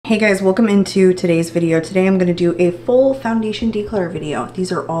Hey guys, welcome into today's video. Today I'm going to do a full foundation declutter video. These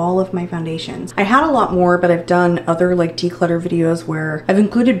are all of my foundations. I had a lot more, but I've done other like declutter videos where I've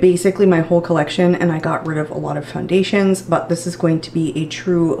included basically my whole collection and I got rid of a lot of foundations, but this is going to be a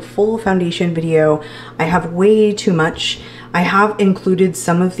true full foundation video. I have way too much. I have included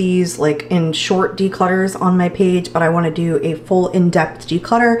some of these like in short declutters on my page, but I want to do a full in-depth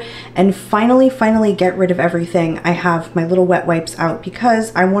declutter and finally get rid of everything. I have my little wet wipes out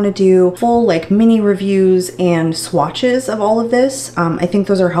because I want to do full like mini reviews and swatches of all of this. I think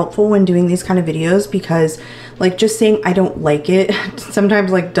those are helpful when doing these kind of videos because like just saying I don't like it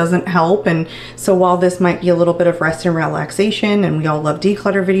sometimes like doesn't help. And so while this might be a little bit of rest and relaxation and we all love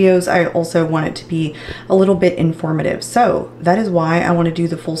declutter videos, I also want it to be a little bit informative. So that is why I want to do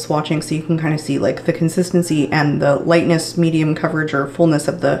the full swatching so you can kind of see like the consistency and the lightness, medium coverage, or fullness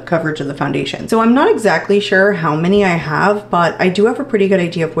of the coverage of the foundation. So I'm not exactly sure how many I have, but I do have a pretty good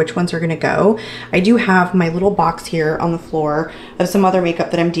idea of which ones are going to go. I do have my little box here on the floor of some other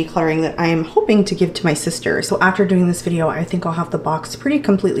makeup that I'm decluttering that I am hoping to give to my sister. So after doing this video, I think I'll have the box pretty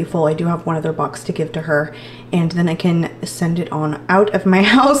completely full. I do have one other box to give to her, and then I can send it on out of my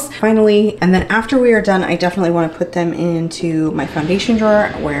house finally. And then after we are done, I definitely want to put them into my foundation drawer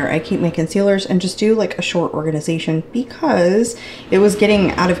where I keep my concealers and just do like a short organization because it was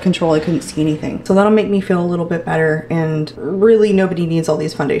getting out of control. I couldn't see anything. So that'll make me feel a little bit better, and really nobody needs all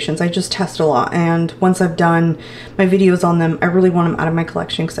these foundations. I just test a lot, and once I've done my videos on them, I really want them out of my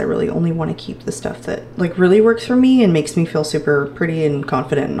collection because I really only want to keep the stuff that like really works for me and makes me feel super pretty and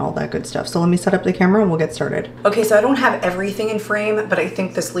confident and all that good stuff. So let me set up the camera and we'll get started. Okay, so I don't have everything in frame, but I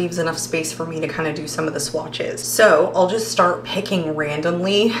think this leaves enough space for me to kind of do some of the swatches. So I'll just start picking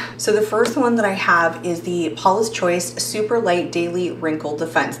randomly. So the first one that I have is the Paula's Choice Super Light Daily Wrinkle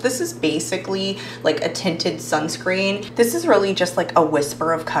Defense. This is basically like a tinted sunscreen. This is really just like a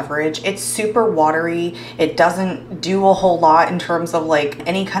whisper of coverage. It's super watery. It doesn't do a whole lot in terms of like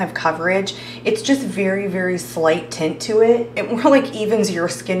any kind of coverage. It's just very slight tint to it. It more like evens your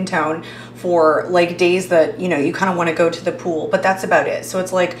skin tone for like days that, you know, you kind of want to go to the pool, but that's about it. So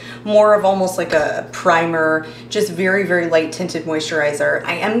it's like more of almost like a primer, just very light tinted moisturizer.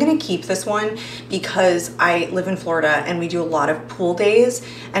 I am going to keep this one because I live in Florida and we do a lot of pool days.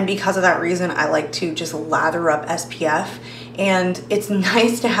 And because of that reason, I like to just lather up SPF. And it's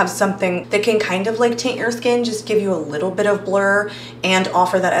nice to have something that can kind of like tint your skin, just give you a little bit of blur and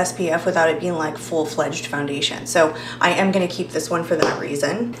offer that SPF without it being like full-fledged foundation. So I am going to keep this one for that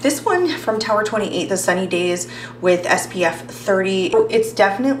reason. This one from Tower 28, the Sunny Days with SPF 30. It's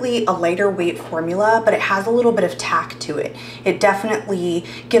definitely a lighter weight formula, but it has a little bit of tack to it. It definitely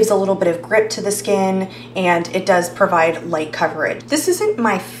gives a little bit of grip to the skin, and it does provide light coverage. This isn't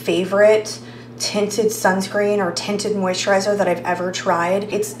my favorite tinted sunscreen or tinted moisturizer that I've ever tried.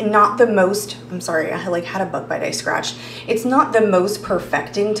 It's not the most, I'm sorry, I like had a bug bite I scratched. It's not the most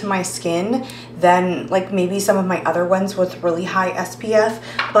perfecting to my skin than like maybe some of my other ones with really high SPF,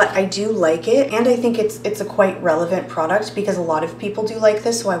 but I do like it, and I think it's a quite relevant product because a lot of people do like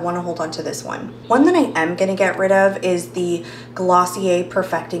this, so I want to hold on to this one. One that I am going to get rid of is the Glossier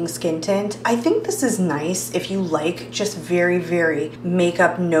Perfecting Skin Tint. I think this is nice if you like just very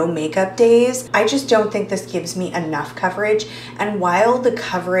makeup, no makeup days. I just don't think this gives me enough coverage, and while the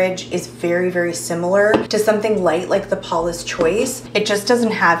coverage is very similar to something light like the Paula's Choice, it just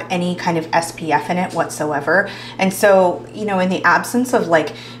doesn't have any kind of SPF in it whatsoever. And so, you know, in the absence of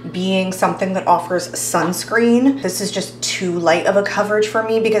like being something that offers sunscreen, this is just too light of a coverage for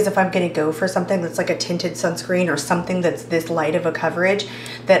me, because if I'm going to go for something that's like a tinted sunscreen or something that's this light of a coverage,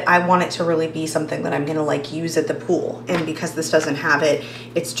 that I want it to really be something that I'm going to like use at the pool. And because this doesn't have it,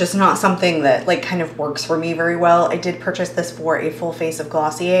 it's just not something that like kind of works for me very well. I did purchase this for a full face of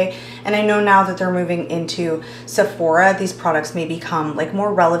Glossier, and I know now that they're moving into Sephora, these products may become like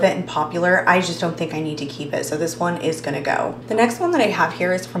more relevant and popular. I just don't think I need to keep it, so this one is gonna go. The next one that I have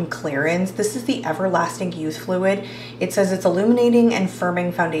here is from Clarins. This is the Everlasting Youth Fluid. It says it's illuminating and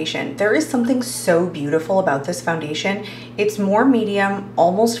firming foundation. There is something so beautiful about this foundation. It's more medium,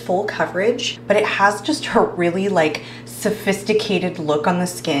 almost full coverage, but it has just a really like sophisticated look on the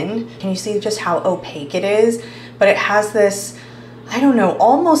skin. Can you see just how opaque it is? But it has this, I don't know,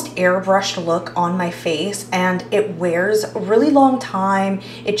 almost airbrushed look on my face, and it wears a really long time.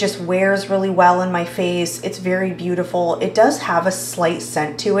 It just wears really well in my face. It's very beautiful. It does have a slight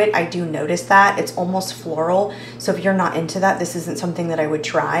scent to it. I do notice that. It's almost floral. So if you're not into that, this isn't something that I would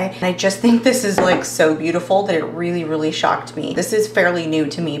try. And I just think this is like so beautiful that it really shocked me. This is fairly new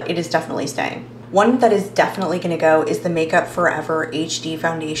to me. It is definitely staying. One that is definitely gonna go is the Makeup Forever HD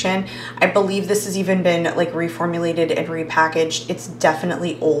foundation. I believe this has even been like reformulated and repackaged. It's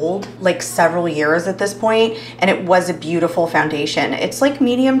definitely old, like several years at this point, and it was a beautiful foundation. It's like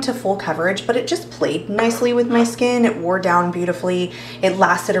medium to full coverage, but it just played nicely with my skin. It wore down beautifully. It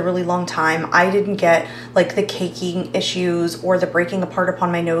lasted a really long time. I didn't get like the caking issues or the breaking apart upon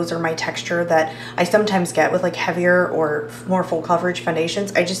my nose or my texture that I sometimes get with like heavier or more full coverage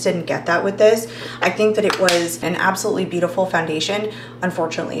foundations. I just didn't get that with this. I think that it was an absolutely beautiful foundation.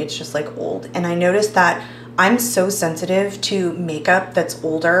 Unfortunately, it's just like old. And I noticed that I'm so sensitive to makeup that's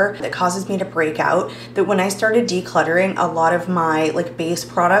older, that causes me to break out, that when I started decluttering a lot of my like base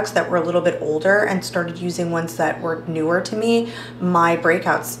products that were a little bit older and started using ones that were newer to me, my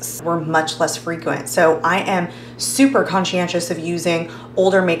breakouts were much less frequent. So I am super conscientious of using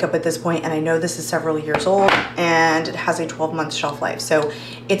older makeup at this point, and I know this is several years old and it has a 12-month shelf life, so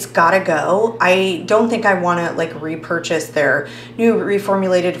it's gotta go. I don't think I want to like repurchase their new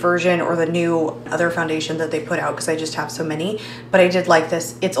reformulated version or the new other foundation that they put out because I just have so many, but I did like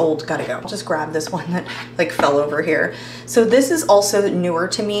this. It's old, gotta go. I'll just grab this one that like fell over here. So this is also newer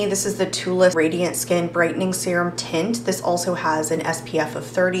to me. This is the Tula Radiant Skin Brightening Serum Tint. This also has an SPF of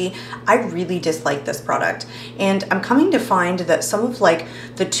 30. I really dislike this product, and I'm coming to find that some of like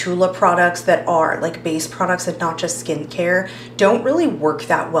the Tula products that are like base products and not just skincare don't really work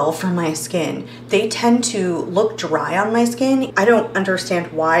that well for my skin. They tend to look dry on my skin. I don't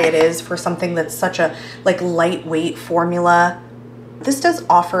understand why it is for something that's such a like lightweight formula. This does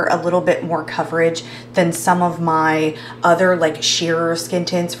offer a little bit more coverage than some of my other like sheerer skin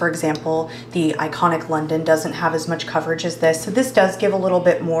tints. For example, the Iconic London doesn't have as much coverage as this. So this does give a little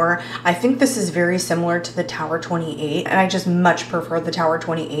bit more. I think this is very similar to the Tower 28, and I just much prefer the Tower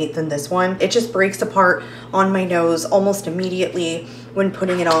 28 than this one. It just breaks apart on my nose almost immediately when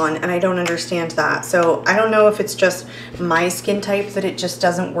putting it on, and I don't understand that. So I don't know if it's just my skin type that it just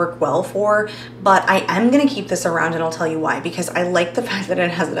doesn't work well for, but I am gonna keep this around, and I'll tell you why. Because I like the fact that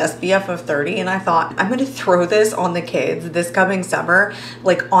it has an SPF of 30, and I thought I'm gonna throw this on the kids this coming summer,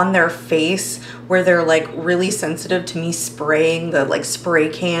 like on their face where they're like really sensitive to me spraying the like spray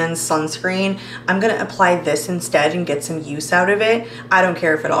can sunscreen. I'm gonna apply this instead and get some use out of it. I don't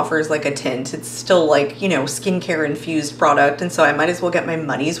care if it offers like a tint. It's still like, you know, skincare infused product, and so I might as well get my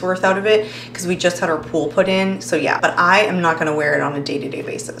money's worth out of it because we just had our pool put in. So yeah, but I am not gonna wear it on a day-to-day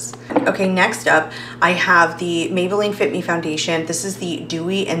basis. Okay, next up, I have the Maybelline Fit Me foundation. This is the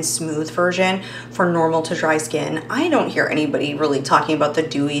dewy and smooth version for normal to dry skin. I don't hear anybody really talking about the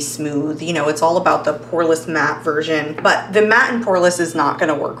dewy smooth. You know, it's all about the poreless matte version, but the matte and poreless is not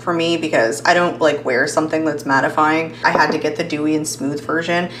gonna work for me because I don't like wear something that's mattifying. I had to get the dewy and smooth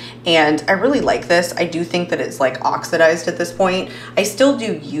version, and I really like this. I do think that it's like oxidized at this point. I still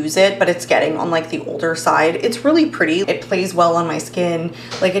do use it, but it's getting on like the older side. It's really pretty. It plays well on my skin.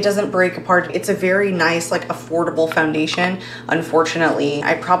 Like it doesn't break apart. It's a very nice, like affordable foundation. Unfortunately,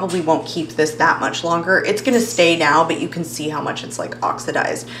 I probably won't keep this that much longer. It's gonna stay now, but you can see how much it's like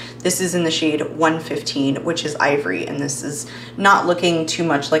oxidized. This is in the shade 115, which is ivory, and this is not looking too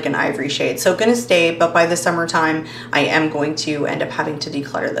much like an ivory shade. So gonna stay, but by the summertime, I am going to end up having to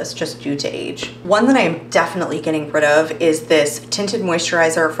declutter this just due to age. One that I am definitely getting rid of is this tinted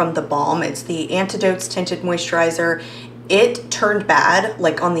moisturizer from The Balm. It's the Antidotes Tinted Moisturizer. It turned bad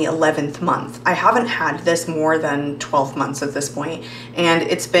like on the 11th month. I haven't had this more than 12 months at this point, and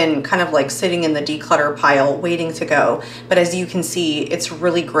it's been kind of like sitting in the declutter pile waiting to go. But as you can see, it's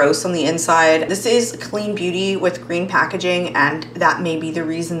really gross on the inside. This is clean beauty with green packaging, and that may be the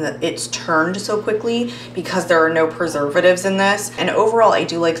reason that it's turned so quickly, because there are no preservatives in this. And overall, I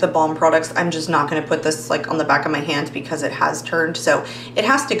do like the Balm products. I'm just not gonna put this like on the back of my hand because it has turned, so it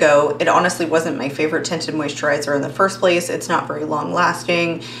has to go. It honestly wasn't my favorite tinted moisturizer in the first place. It's not very long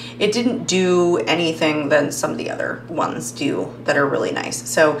lasting. It didn't do anything than some of the other ones do that are really nice.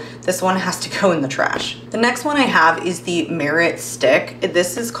 So this one has to go in the trash. The next one I have is the Merit Stick.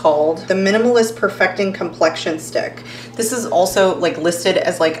 This is called the Minimalist Perfecting Complexion Stick. This is also like listed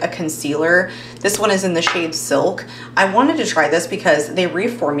as like a concealer. This one is in the shade Silk. I wanted to try this because they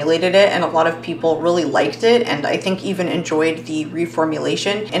reformulated it and a lot of people really liked it, and I think even enjoyed the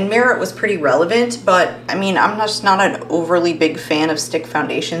reformulation. And Merit was pretty relevant, but I mean, I'm just not an overly big fan of stick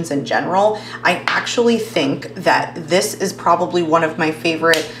foundations in general. I actually think that this is probably one of my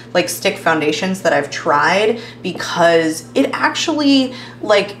favorite like stick foundations that I've tried, because it actually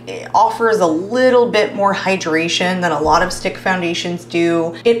like it offers a little bit more hydration than a lot of stick foundations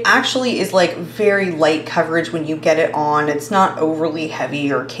do. It actually is like very light coverage when you get it on. It's not overly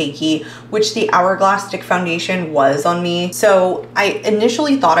heavy or cakey, which the Hourglass stick foundation was on me. So I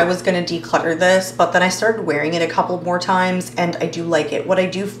initially thought I was going to declutter this, but then I started wearing it a couple more times and I do like it. What I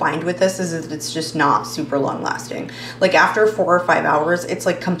do find with this is that it's just not super long lasting. Like after 4 or 5 hours, it's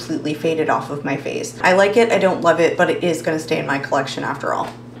like completely faded off of my face. I like it, I don't love it, but it is going to stay in my collection after all.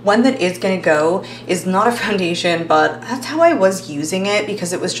 One that is gonna go is not a foundation, but that's how I was using it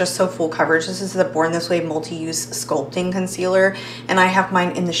because it was just so full coverage. This is the Born This Way Multi-Use Sculpting Concealer, and I have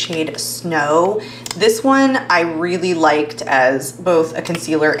mine in the shade Snow. This one I really liked as both a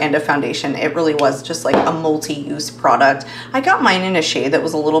concealer and a foundation. It really was just like a multi-use product. I got mine in a shade that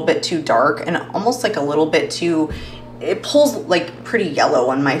was a little bit too dark and almost like a little bit too, it pulls like pretty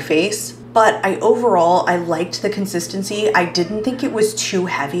yellow on my face. But overall, I liked the consistency. I didn't think it was too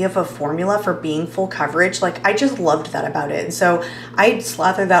heavy of a formula for being full coverage. Like I just loved that about it. And so I'd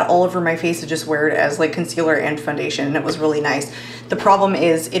slather that all over my face and just wear it as like concealer and foundation. And it was really nice. The problem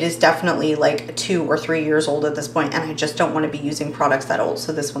is it is definitely like 2 or 3 years old at this point, and I just don't want to be using products that old.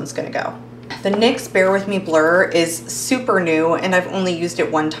 So this one's gonna go. The NYX Bear With Me Blur is super new and I've only used it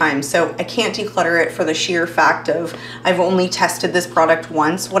one time, so I can't declutter it for the sheer fact of I've only tested this product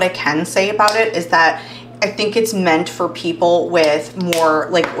once. What I can say about it is that I think it's meant for people with more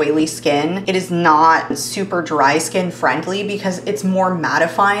like oily skin. It is not super dry skin friendly because it's more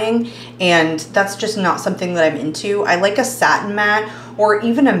mattifying, and that's just not something that I'm into. I like a satin matte or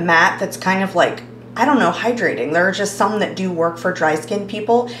even a matte that's kind of like, I don't know, hydrating. There are just some that do work for dry skin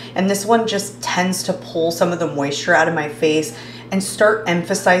people, and this one just tends to pull some of the moisture out of my face and start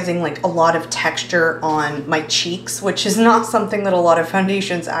emphasizing like a lot of texture on my cheeks, which is not something that a lot of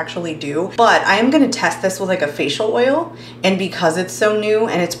foundations actually do. But I am gonna test this with like a facial oil, and because it's so new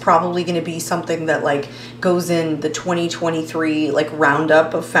and it's probably gonna be something that like goes in the 2023 like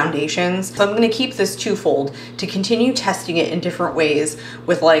roundup of foundations, so I'm gonna keep this twofold to continue testing it in different ways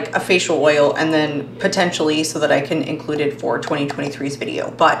with like a facial oil, and then potentially so that I can include it for 2023's video.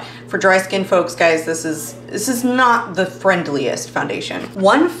 But for dry skin folks, guys, this is not the friendliest foundation.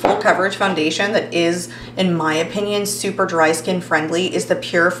 One full coverage foundation that is, in my opinion, super dry skin friendly is the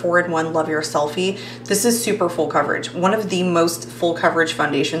Pure 4-in-1 Love Your Selfie. This is super full coverage. One of the most full coverage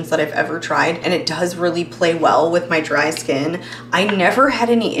foundations that I've ever tried, and it does really play well with my dry skin. I never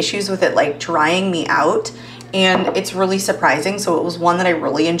had any issues with it like drying me out, and it's really surprising. So it was one that I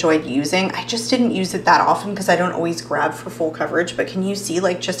really enjoyed using. I just didn't use it that often because I don't always grab for full coverage, but can you see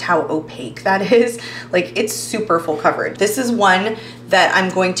like just how opaque that is? Like it's super full coverage. This is one that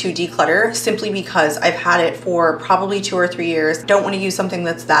I'm going to declutter simply because I've had it for probably 2 or 3 years. Don't want to use something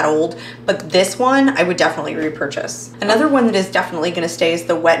that's that old, but this one I would definitely repurchase. Another one that is definitely going to stay is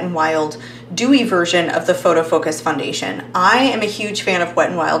the Wet n Wild dewy version of the Photo Focus foundation. I am a huge fan of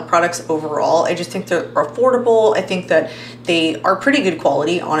Wet n Wild products overall. I just think they're affordable. I think that they are pretty good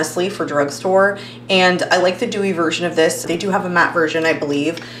quality, honestly, for drugstore, and I like the dewy version of this. They do have a matte version, I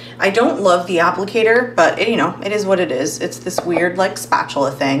believe. I don't love the applicator, but it, you know, it is what it is. It's this weird like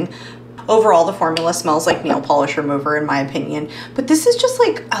spatula thing. Overall, the formula smells like nail polish remover in my opinion, but this is just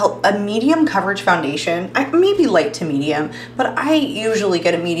like a medium coverage foundation. Maybe light to medium, but I usually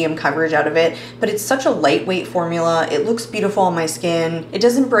get a medium coverage out of it, but it's such a lightweight formula. It looks beautiful on my skin. It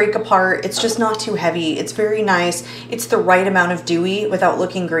doesn't break apart. It's just not too heavy. It's very nice. It's the right amount of dewy without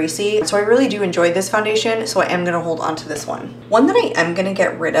looking greasy. So I really do enjoy this foundation, so I am gonna hold on to this one. One that I am gonna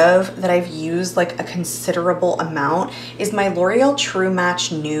get rid of that I've used like a considerable amount is my L'Oreal True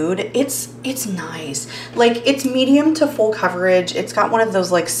Match Nude. It's nice. Like it's medium to full coverage. It's got one of those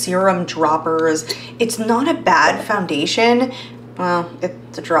like serum droppers. It's not a bad foundation. Well,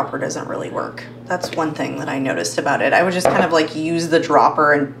 the dropper doesn't really work. That's one thing that I noticed about it. I would just kind of like use the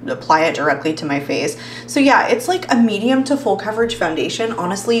dropper and apply it directly to my face. So yeah, it's like a medium to full coverage foundation.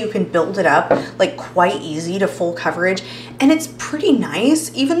 Honestly, you can build it up like quite easy to full coverage, and it's pretty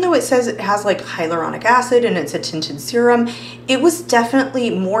nice. Even though it says it has like hyaluronic acid and it's a tinted serum, it was definitely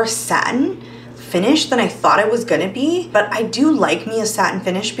more satin finish than I thought it was gonna be, but I do like me a satin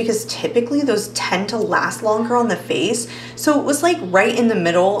finish because typically those tend to last longer on the face. So it was like right in the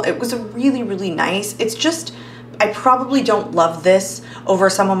middle. It was a really, really nice. It's just, I probably don't love this over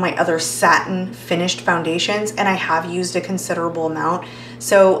some of my other satin finished foundations, and I have used a considerable amount.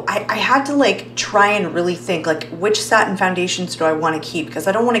 So I had to like try and really think like which satin foundations do I want to keep, because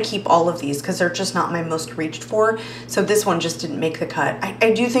I don't want to keep all of these because they're just not my most reached for. So this one just didn't make the cut.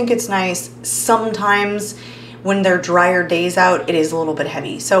 I do think it's nice. Sometimes when they're drier days out, it is a little bit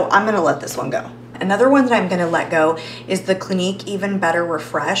heavy. So I'm gonna let this one go. Another one that I'm gonna let go is the Clinique Even Better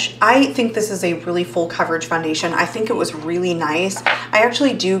Refresh. I think this is a really full coverage foundation. I think it was really nice. I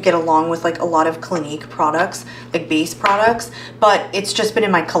actually do get along with like a lot of Clinique products, like base products, but it's just been in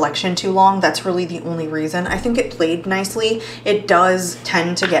my collection too long. That's really the only reason. I think it played nicely. It does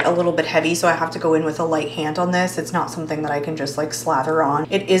tend to get a little bit heavy, so I have to go in with a light hand on this. It's not something that I can just like slather on.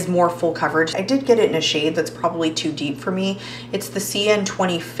 It is more full coverage. I did get it in a shade that's probably too deep for me. It's the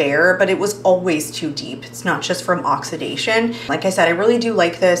CN20 Fair, but it was always too deep. It's not just from oxidation. Like I said, I really do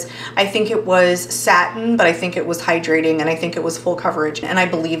like this. I think it was satin, but I think it was hydrating, and I think it was full coverage. And I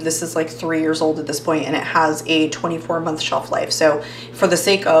believe this is like 3 years old at this point, and it has a 24-month shelf life. So for the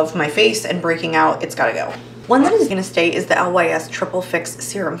sake of my face and breaking out, it's gotta go. One that is gonna stay is the LYS Triple Fix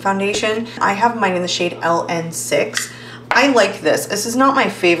Serum Foundation. I have mine in the shade LN6. I like this. This is not my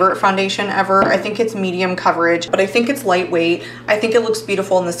favorite foundation ever. I think it's medium coverage, but I think it's lightweight. I think it looks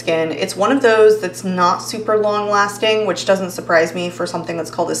beautiful in the skin. It's one of those that's not super long lasting, which doesn't surprise me for something that's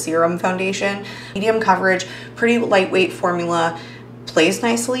called a serum foundation. Medium coverage, pretty lightweight formula, plays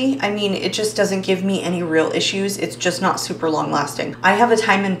nicely. I mean, it just doesn't give me any real issues. It's just not super long lasting. I have a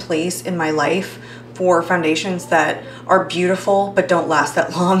time and place in my life for foundations that are beautiful but don't last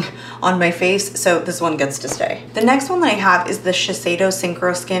that long on my face, so this one gets to stay. The next one that I have is the Shiseido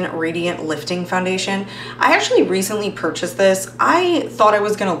Synchro Skin Radiant Lifting Foundation. I actually recently purchased this. I thought I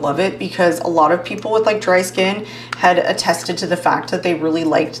was gonna love it because a lot of people with like dry skin had attested to the fact that they really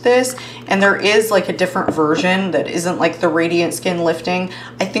liked this, and there is like a different version that isn't like the Radiant Skin Lifting.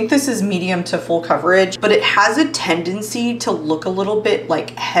 I think this is medium to full coverage, but it has a tendency to look a little bit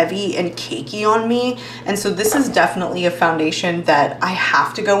like heavy and cakey on me. And so this is definitely a foundation that I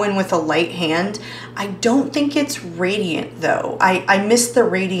have to go in with a light hand. I don't think it's radiant though. I miss the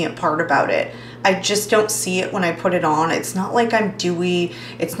radiant part about it. I just don't see it when I put it on. It's not like I'm dewy.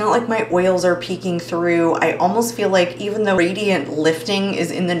 It's not like my oils are peeking through. I almost feel like even though radiant lifting is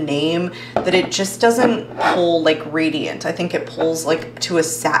in the name, that it just doesn't pull like radiant. I think it pulls like to a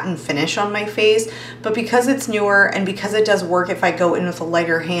satin finish on my face. But because it's newer and because it does work if I go in with a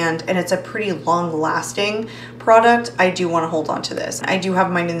lighter hand and it's a pretty long lasting product, I do want to hold on to this. I do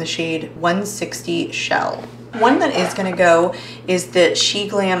have mine in the shade 160 Shell. One that is gonna go is the She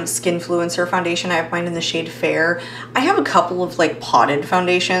Glam Skinfluencer Foundation. I have mine in the shade Fair. I have a couple of like potted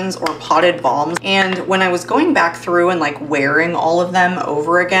foundations or potted balms, and when I was going back through and like wearing all of them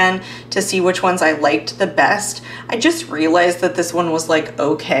over again to see which ones I liked the best, I just realized that this one was like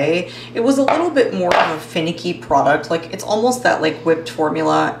okay. It was a little bit more of a finicky product. Like it's almost that like whipped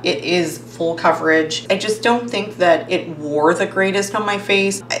formula. It is full coverage. I just don't think that it wore the greatest on my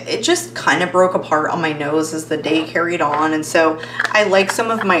face. It just kind of broke apart on my nose as the day carried on, and so I like some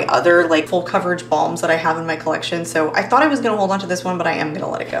of my other like full coverage balms that I have in my collection, so I thought I was gonna hold on to this one, but I am gonna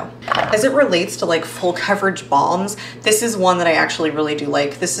let it go. As it relates to like full coverage balms, this is one that I actually really do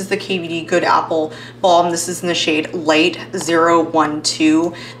like. This is the KVD Good Apple Balm. This is in the shade Light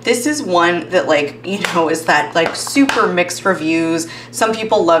 012. This is one that like, you know, is that like super mixed reviews. Some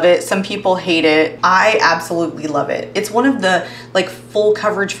people love it, some people hate it. I absolutely love it. It's one of the like full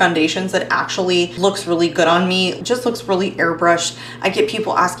coverage foundations that actually looks really good on me. It just looks really airbrushed. I get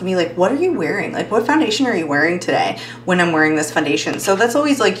people asking me like, what are you wearing? Like, what foundation are you wearing today when I'm wearing this foundation? So that's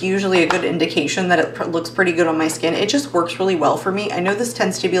always like usually a good indication that it looks pretty good on my skin. It just works really well for me. I know this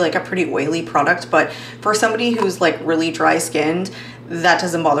tends to be like a pretty oily product, but for somebody who's like really dry skinned, that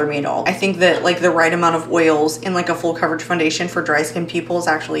doesn't bother me at all. I think that like the right amount of oils in like a full coverage foundation for dry skin people is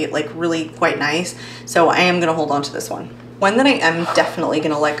actually like really quite nice. So I am gonna hold on to this one. One that I am definitely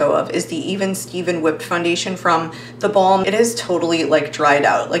gonna let go of is the Even Steven Whipped Foundation from the Balm. It is totally like dried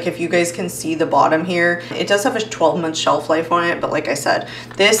out. Like if you guys can see the bottom here, it does have a 12-month shelf life on it, but like I said,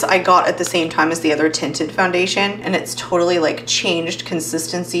 this I got at the same time as the other tinted foundation, and it's totally like changed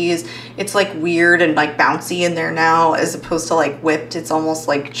consistencies. It's like weird and like bouncy in there now as opposed to like whipped. It's almost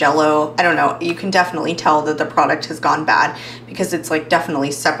like jello. I don't know. You can definitely tell that the product has gone bad because it's like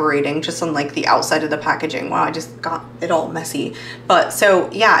definitely separating just on like the outside of the packaging. Wow, I just got it all messy. But so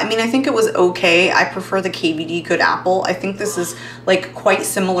yeah, I mean, I think it was okay. I prefer the KVD Good Apple. I think this is like quite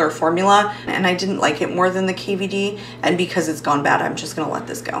similar formula, and I didn't like it more than the KVD, and because it's gone bad, I'm just gonna let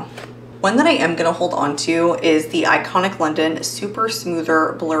this go. One that I am gonna hold on to is the Iconic London Super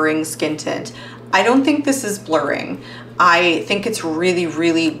Smoother Blurring Skin Tint. I don't think this is blurring. I think it's really,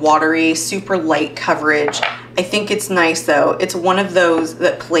 really watery, super light coverage. I think it's nice though. It's one of those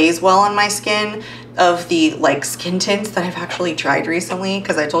that plays well on my skin, of the like skin tints that I've actually tried recently,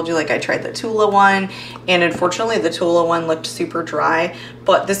 because I told you like I tried the Tula one, and unfortunately the Tula one looked super dry,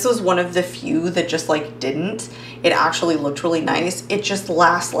 but this was one of the few that just like didn't. It actually looked really nice. It just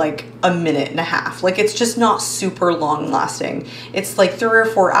lasts like a minute and a half. Like it's just not super long lasting. It's like 3 or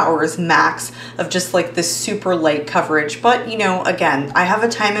 4 hours max of just like this super light coverage. But you know, again, I have a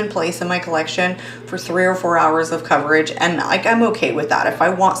time and place in my collection for 3 or 4 hours of coverage, and like I'm okay with that. If I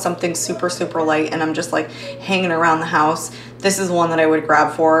want something super, super light and I'm just like hanging around the house, this is one that I would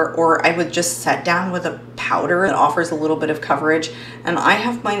grab for, or I would just set down with a powder that offers a little bit of coverage. And I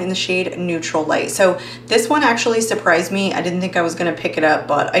have mine in the shade Neutral Light. So this one actually surprised me. I didn't think I was gonna pick it up,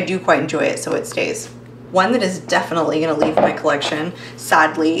 but I do quite enjoy it, so it stays. One that is definitely gonna leave my collection,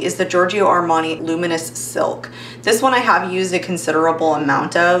 sadly, is the Giorgio Armani Luminous Silk. This one I have used a considerable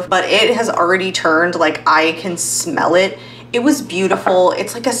amount of, but it has already turned, like I can smell it. It was beautiful.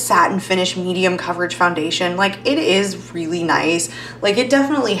 It's like a satin finish medium coverage foundation. Like it is really nice. Like it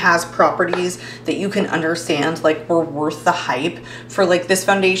definitely has properties that you can understand like were worth the hype for like this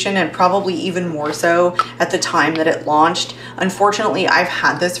foundation, and probably even more so at the time that it launched. Unfortunately, I've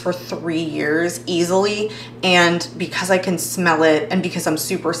had this for 3 years easily, and because I can smell it and because I'm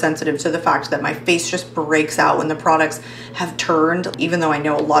super sensitive to the fact that my face just breaks out when the products have turned, even though I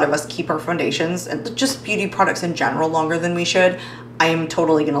know a lot of us keep our foundations and just beauty products in general longer than we should, I am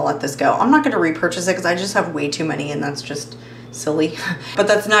totally gonna let this go. I'm not gonna repurchase it because I just have way too many, and that's just silly. But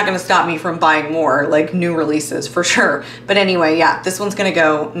that's not gonna stop me from buying more like new releases for sure. But anyway, yeah, this one's gonna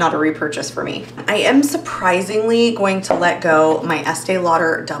go, not a repurchase for me. I am surprisingly going to let go my Estee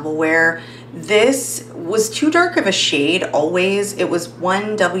Lauder Double Wear. This was too dark of a shade always. It was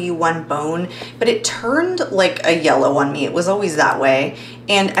 1W1 Bone, but it turned like a yellow on me. It was always that way.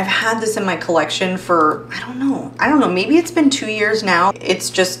 And I've had this in my collection for, I don't know, maybe it's been 2 years now. It's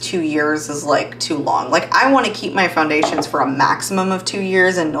just 2 years is like too long. Like I want to keep my foundations for a maximum of 2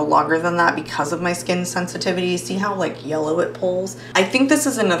 years and no longer than that because of my skin sensitivity. See how like yellow it pulls? I think this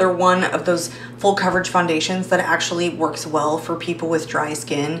is another one of those full coverage foundations that actually works well for people with dry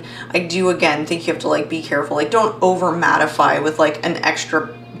skin. I do again think you have to like be careful. Like don't over mattify with like an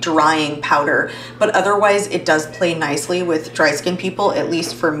extra drying powder, but otherwise it does play nicely with dry skin people, at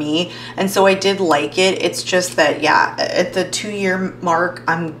least for me, and so I did like it. It's just that, yeah, at the 2-year mark,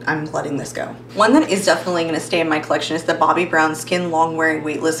 I'm letting this go. One that is definitely going to stay in my collection is the Bobbi Brown Skin Long Wearing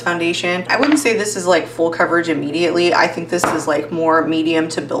Weightless Foundation. I wouldn't say this is like full coverage immediately. I think this is like more medium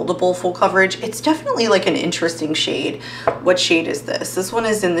to buildable full coverage. It's definitely like an interesting shade. What shade is this? This one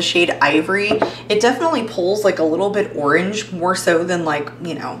is in the shade Ivory. It definitely pulls like a little bit orange, more so than like,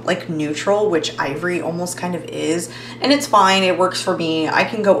 you know, like neutral, which Ivory almost kind of is, and it's fine. It works for me. I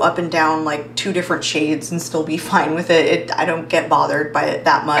can go up and down like 2 different shades and still be fine with it. I don't get bothered by it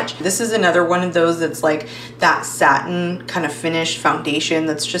that much. This is another one of those that's like that satin kind of finished foundation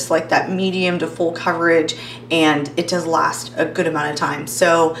that's just like that medium to full coverage, and it does last a good amount of time.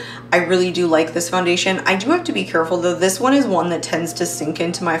 So I really do like this foundation. I do have to be careful though. This one is one that tends to sink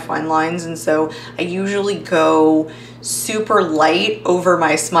into my fine lines, and so I usually go super light over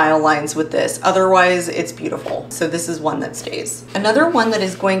my smile lines with this. Otherwise, it's beautiful. So this is one that stays. Another one that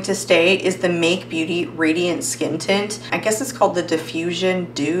is going to stay is the Make Beauty Radiant Skin Tint. I guess it's called the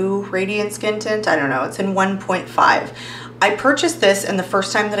Diffusion Dew Radiant Skin Tint. I don't know. It's in 1.5. I purchased this, and the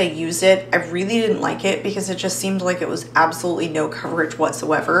first time that I used it, I really didn't like it because it just seemed like it was absolutely no coverage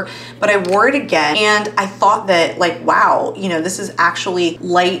whatsoever. But I wore it again, and I thought that like, wow, you know, this is actually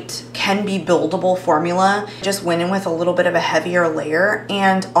light, can be buildable formula. Just went in with a little bit of a heavier layer,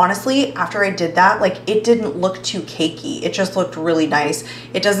 and honestly, after I did that, like it didn't look too cakey. It just looked really nice.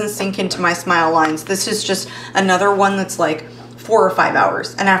 It doesn't sink into my smile lines. This is just another one that's like 4 or 5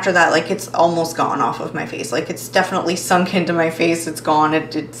 hours, and after that, like it's almost gone off of my face. Like it's definitely sunk into my face. It's gone.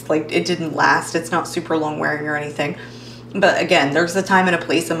 It's like it didn't last. It's not super long wearing or anything. But again, there's a time and a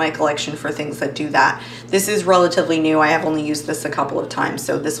place in my collection for things that do that. This is relatively new. I have only used this a couple of times,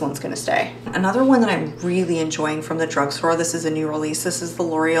 so this one's gonna stay. Another one that I'm really enjoying from the drugstore, this is a new release. This is the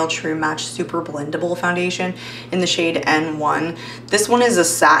L'Oreal True Match Super Blendable Foundation in the shade N1. This one is a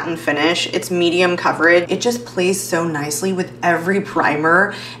satin finish. It's medium coverage. It just plays so nicely with every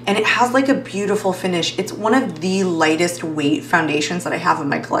primer, and it has like a beautiful finish. It's one of the lightest weight foundations that I have in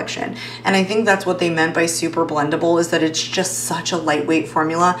my collection, and I think that's what they meant by super blendable, is that it's just such a lightweight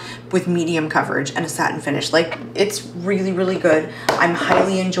formula with medium coverage and a satin finish. Like it's really, really good. I'm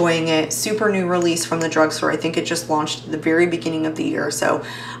highly enjoying it. Super new release from the drugstore. I think it just launched at the very beginning of the year, so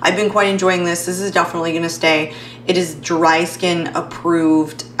I've been quite enjoying this. This is definitely gonna stay. It is dry skin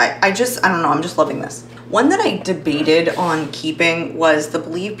approved. I don't know, I'm just loving this. One that I debated on keeping was the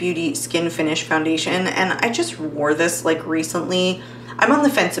Believe Beauty Skin Finish Foundation, and I just wore this like recently. I'm on the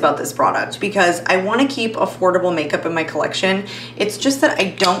fence about this product because I want to keep affordable makeup in my collection. It's just that I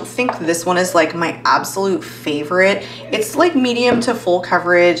don't think this one is like my absolute favorite. It's like medium to full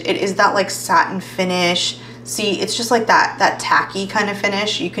coverage. It is that like satin finish. See, it's just like that tacky kind of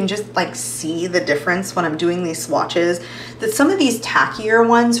finish. You can just like see the difference when I'm doing these swatches, that some of these tackier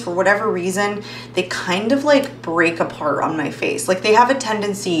ones, for whatever reason, they kind of like break apart on my face. Like they have a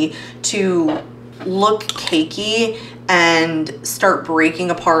tendency to look cakey and start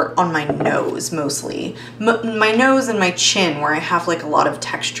breaking apart on my nose mostly. My nose and my chin, where I have like a lot of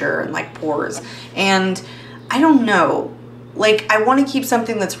texture and like pores. And I don't know. Like, I want to keep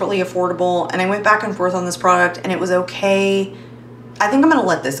something that's really affordable, and I went back and forth on this product and it was okay. I think I'm gonna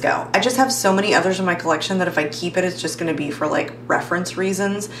let this go. I just have so many others in my collection that if I keep it, it's just gonna be for like reference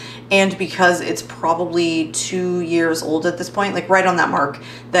reasons. And because it's probably 2 years old at this point, like right on that mark,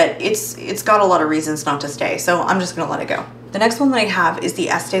 that it's got a lot of reasons not to stay. So I'm just gonna let it go. The next one that I have is the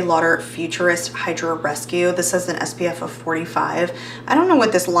Estee Lauder Futurist Hydra Rescue. This has an SPF of 45. I don't know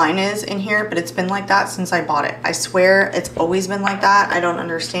what this line is in here, but it's been like that since I bought it. I swear it's always been like that. I don't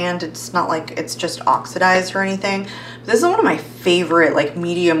understand. It's not like it's just oxidized or anything. This is one of my favorite like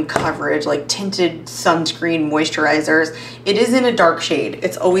medium coverage, like tinted sunscreen moisturizers. It is in a dark shade.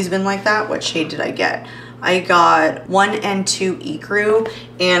 It's always been like that. What shade did I get? I got 1 and 2 Ecru,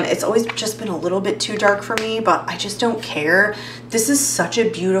 and it's always just been a little bit too dark for me, but I just don't care. This is such a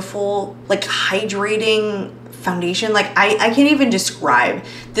beautiful, like hydrating foundation. Like I can't even describe.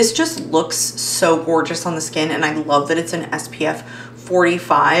 This just looks so gorgeous on the skin, and I love that it's an SPF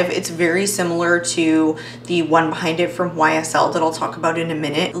 45. It's very similar to the one behind it from YSL that I'll talk about in a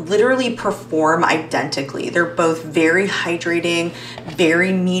minute. Literally perform identically. They're both very hydrating,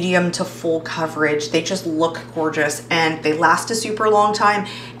 very medium to full coverage. They just look gorgeous and they last a super long time.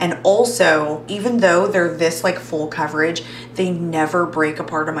 And also, even though they're this like full coverage, they never break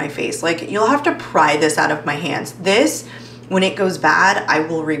apart on my face. Like you'll have to pry this out of my hands. This, when it goes bad, I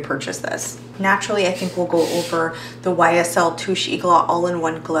will repurchase this. Naturally, I think we'll go over the YSL Touche Éclat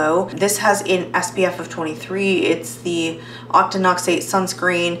All-in-One Glow. This has an SPF of 23. It's the octinoxate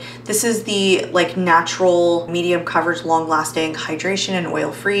sunscreen. This is the like natural medium coverage, long lasting hydration and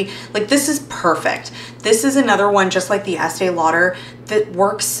oil free. Like this is perfect. This is another one just like the Estee Lauder that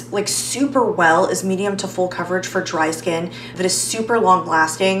works like super well as medium to full coverage for dry skin, that is super long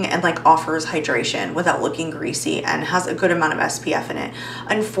lasting and like offers hydration without looking greasy and has a good amount of SPF in it.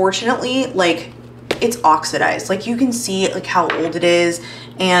 Unfortunately, like it's oxidized. Like you can see like how old it is,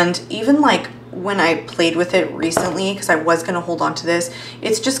 and even like when I played with it recently, because I was gonna hold on to this,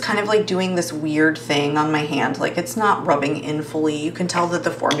 it's just kind of like doing this weird thing on my hand. Like it's not rubbing in fully. You can tell that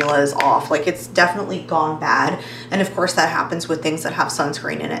the formula is off. Like it's definitely gone bad. And of course that happens with things that have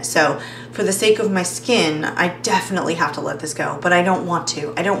sunscreen in it. So for the sake of my skin, I definitely have to let this go, but I don't want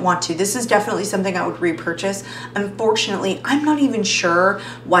to. I don't want to. This is definitely something I would repurchase. Unfortunately, I'm not even sure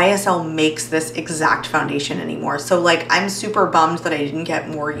YSL makes this exact foundation anymore. So like I'm super bummed that I didn't get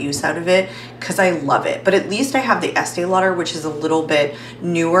more use out of it, because I love it. But at least I have the Estee Lauder, which is a little bit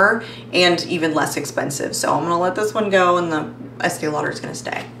newer and even less expensive. So I'm gonna let this one go, and the Estee Lauder is gonna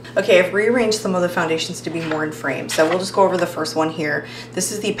stay. Okay, I've rearranged some of the foundations to be more in frame. So we'll just go over the first one here.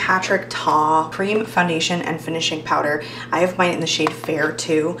 This is the Patrick Ta Cream Foundation and Finishing Powder. I have mine in the shade Fair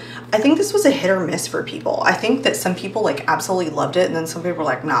too. I think this was a hit or miss for people. I think that some people like absolutely loved it, and then some people were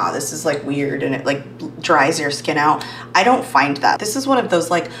like, nah, this is like weird and it like dries your skin out. I don't find that. This is one of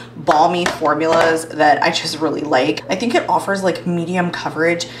those like balmy formulas that I just really like. I think it offers like medium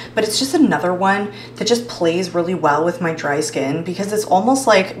coverage, but it's just another one that just plays really well with my dry skin, because it's almost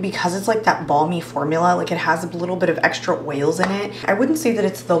like, because it's like that balmy formula, like it has a little bit of extra oils in it. I wouldn't say that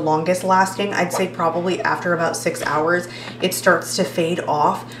it's the longest lasting. I'd say probably after about 6 hours, it starts to fade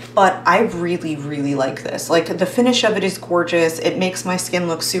off, but I really, really like this. Like the finish of it is gorgeous. It makes my skin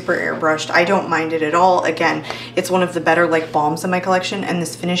look super airbrushed. I don't mind it at all. Again, it's one of the better like balms in my collection, and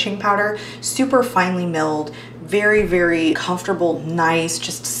this finishing powder, super finely milled, very, very comfortable, nice,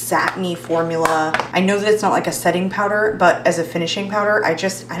 just satiny formula. I know that it's not like a setting powder, but as a finishing powder, I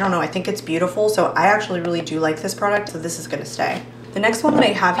don't know, I think it's beautiful. So I actually really do like this product, so this is gonna stay. The next one that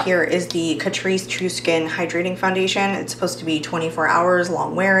I have here is the Catrice True Skin Hydrating Foundation. It's supposed to be 24 hours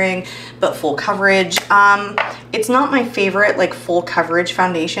long wearing, but full coverage. It's not my favorite like full coverage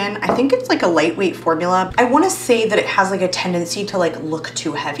foundation. I think it's like a lightweight formula. I want to say that it has like a tendency to like look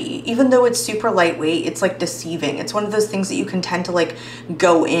too heavy. Even though it's super lightweight, it's like deceiving. It's one of those things that you can tend to like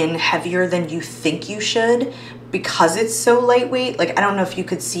go in heavier than you think you should because it's so lightweight. Like, I don't know if you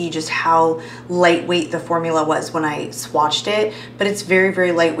could see just how lightweight the formula was when I swatched it, but it's very,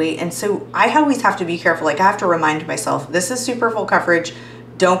 very lightweight. And so I always have to be careful. Like, I have to remind myself, this is super full coverage.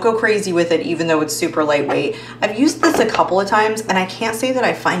 Don't go crazy with it, even though it's super lightweight. I've used this a couple of times and I can't say that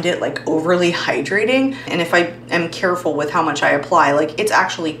I find it like overly hydrating. And if I am careful with how much I apply, like it's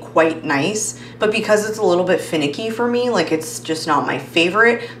actually quite nice, but because it's a little bit finicky for me, like it's just not my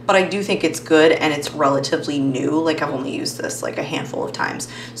favorite, but I do think it's good and it's relatively new. Like I've only used this like a handful of times.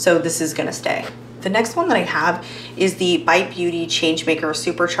 So this is gonna stay. The next one that I have is the Bite Beauty Changemaker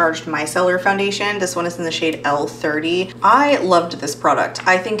Supercharged Micellar Foundation. This one is in the shade L30. I loved this product.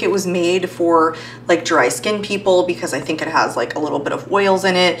 I think it was made for like dry skin people because I think it has like a little bit of oils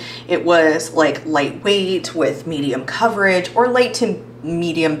in it. It was like lightweight with medium coverage, or light to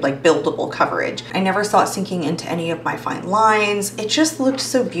medium like buildable coverage. I never saw it sinking into any of my fine lines. It just looked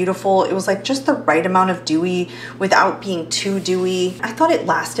so beautiful. It was like just the right amount of dewy without being too dewy. I thought it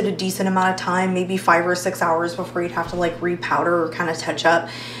lasted a decent amount of time, maybe 5 or 6 hours before you'd have to like repowder or kind of touch up.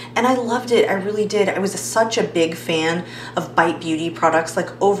 And I loved it, I really did. I was such a big fan of Bite Beauty products. Like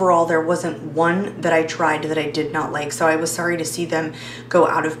overall, there wasn't one that I tried that I did not like. So I was sorry to see them go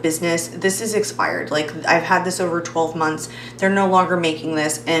out of business. This is expired. Like I've had this over 12 months. They're no longer making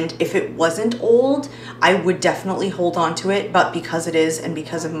this. And if it wasn't old, I would definitely hold on to it. But because it is, and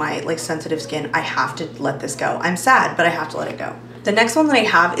because of my like sensitive skin, I have to let this go. I'm sad, but I have to let it go. The next one that I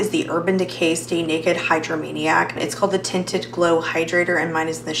have is the Urban Decay Stay Naked Hydromaniac. It's called the Tinted Glow Hydrator and mine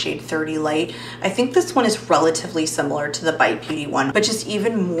is in the shade 30 Light. I think this one is relatively similar to the Bite Beauty one, but just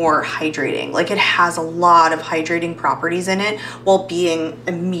even more hydrating. Like it has a lot of hydrating properties in it while being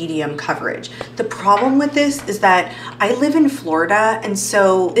a medium coverage. The problem with this is that I live in Florida, and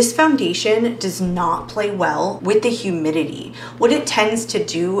so this foundation does not play well with the humidity. What it tends to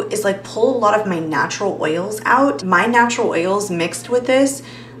do is like pull a lot of my natural oils out. My natural oils mixed with this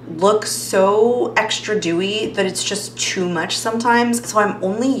look so extra dewy that it's just too much sometimes. So I'm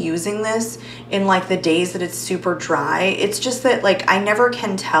only using this in like the days that it's super dry. It's just that like I never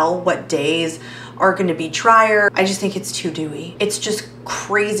can tell what days are going to be drier. I just think it's too dewy. It's just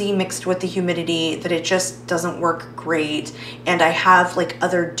crazy mixed with the humidity that it just doesn't work great. And I have like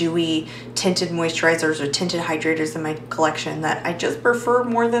other dewy tinted moisturizers or tinted hydrators in my collection that I just prefer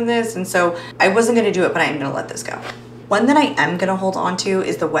more than this. And so I wasn't going to do it, but I am going to let this go. One that I am gonna hold on to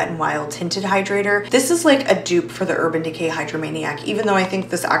is the Wet n Wild Tinted Hydrator. This is like a dupe for the Urban Decay Hydromaniac, even though I think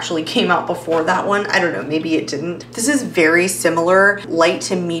this actually came out before that one. I don't know, maybe it didn't. This is very similar, light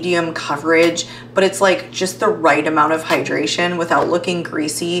to medium coverage, but it's like just the right amount of hydration without looking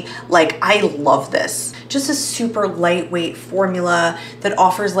greasy. Like, I love this. Just a super lightweight formula that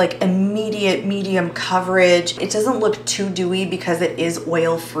offers like immediate medium coverage. It doesn't look too dewy because it is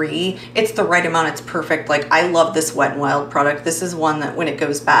oil free. It's the right amount, it's perfect. Like, I love this Wet n Wild product. This is one that when it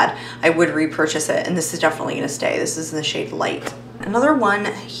goes bad, I would repurchase it, and this is definitely gonna stay. This is in the shade Light. Another one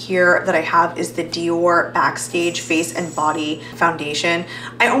here that I have is the Dior Backstage Face and Body Foundation.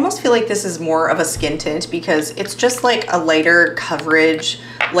 I almost feel like this is more of a skin tint because it's just like a lighter coverage,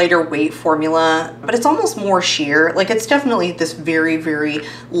 lighter weight formula, but it's almost more sheer. Like it's definitely this very, very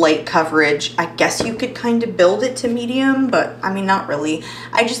light coverage. I guess you could kind of build it to medium, but I mean, not really.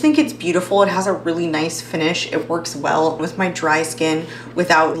 I just think it's beautiful. It has a really nice finish. It works well with my dry skin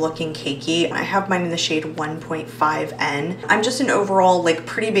without looking cakey. I have mine in the shade 1.5N. I'm just an overall like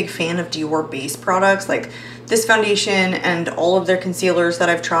pretty big fan of Dior base products. Like this foundation and all of their concealers that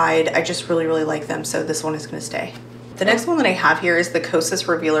I've tried, I just really, really like them. So this one is gonna stay. The next one that I have here is the Kosas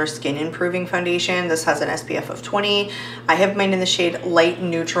Revealer Skin Improving Foundation. This has an SPF of 20. I have mine in the shade Light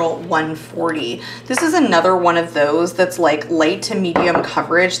Neutral 140. This is another one of those that's like light to medium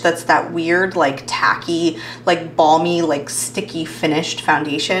coverage. That's that weird, like tacky, like balmy, like sticky finished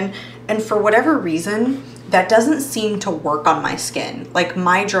foundation. And for whatever reason, that doesn't seem to work on my skin. Like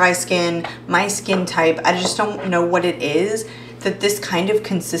my dry skin, my skin type, I just don't know what it is, that this kind of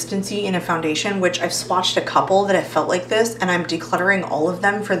consistency in a foundation, which I've swatched a couple that have felt like this, and I'm decluttering all of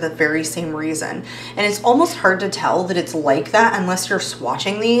them for the very same reason. And it's almost hard to tell that it's like that unless you're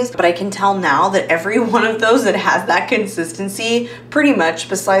swatching these, but I can tell now that every one of those that has that consistency, pretty much,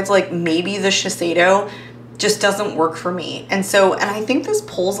 besides like maybe the Shiseido, just doesn't work for me. And I think this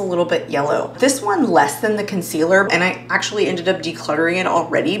pulls a little bit yellow. This one less than the concealer, and I actually ended up decluttering it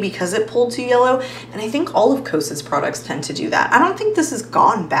already because it pulled too yellow. And I think all of Kosas products tend to do that. I don't think this has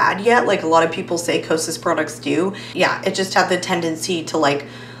gone bad yet, like a lot of people say Kosas products do. Yeah, it just had the tendency to like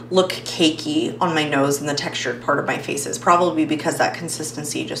look cakey on my nose and the textured part of my faces, probably because that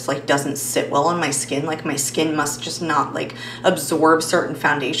consistency just like doesn't sit well on my skin. Like my skin must just not like absorb certain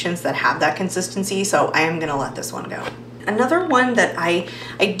foundations that have that consistency. So I am gonna let this one go. Another one that I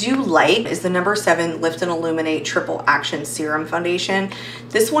do like is the number 7 Lift and Illuminate Triple Action Serum Foundation.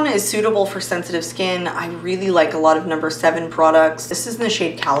 This one is suitable for sensitive skin. I really like a lot of number 7 products. This is in the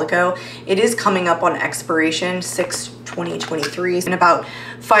shade Calico. It is coming up on expiration 6/2023 in about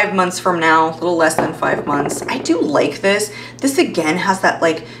 5 months from now, a little less than 5 months. I do like this. This again has that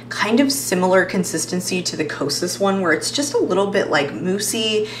like kind of similar consistency to the Kosas one where it's just a little bit like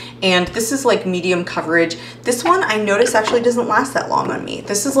moussey, and this is like medium coverage. This one I noticed actually doesn't last that long on me.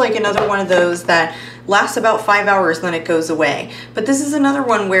 This is like another one of those that lasts about 5 hours and then it goes away. But this is another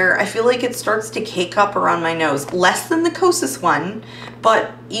one where I feel like it starts to cake up around my nose. Less than the Kosas one,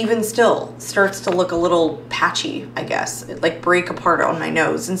 but even still starts to look a little patchy, I guess. It like break apart on my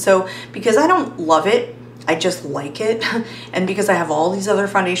nose. And so because I don't love it, I just like it. And because I have all these other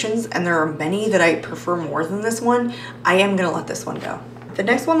foundations and there are many that I prefer more than this one, I am gonna let this one go. The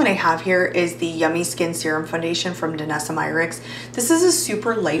next one that I have here is the Yummy Skin Serum Foundation from Danessa Myricks. This is a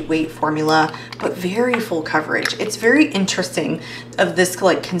super lightweight formula, but very full coverage. It's very interesting of this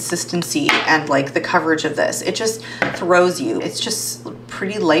like consistency and like the coverage of this. It just throws you. It's just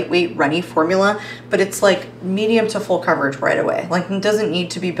pretty lightweight, runny formula, but it's like medium to full coverage right away. Like it doesn't need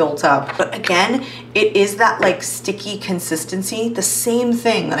to be built up. But again, it is that like sticky consistency. The same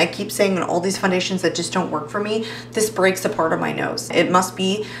thing that I keep saying in all these foundations that just don't work for me. This breaks apart on my nose. It must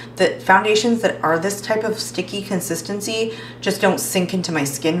be that foundations that are this type of sticky consistency just don't sink into my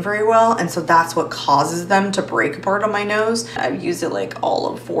skin very well, and so that's what causes them to break apart on my nose. I've used it like all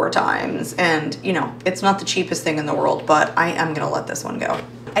of 4 times, and you know, it's not the cheapest thing in the world, but I am gonna let this one go.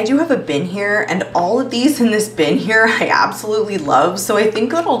 I do have a bin here, and all of these in this bin here I absolutely love, so I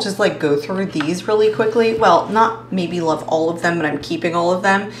think that I'll just like go through these really quickly. Well, not maybe love all of them, but I'm keeping all of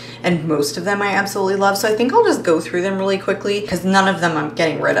them, and most of them I absolutely love, so I think I'll just go through them really quickly because none of them I'm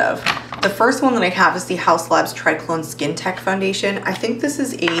getting rid of. The first one that I have is the Haus Labs Triclone Skin Tech Foundation. I think this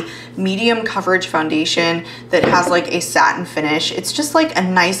is a medium coverage foundation that has like a satin finish. It's just like a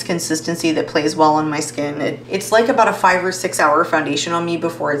nice consistency that plays well on my skin. It's like about a 5 or 6 hour foundation on me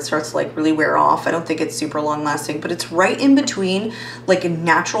before it starts to like really wear off. I don't think it's super long lasting, but it's right in between like a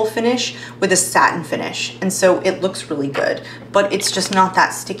natural finish with a satin finish. And so it looks really good, but it's just not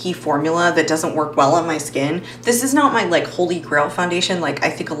that sticky formula that doesn't work well on my skin. This is not my like holy grail foundation. Like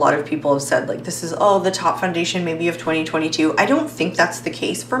I think a lot of people have said like this is the top foundation maybe of 2022. I don't think that's the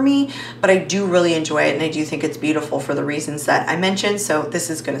case for me, but I do really enjoy it and I do think it's beautiful for the reasons that I mentioned, so this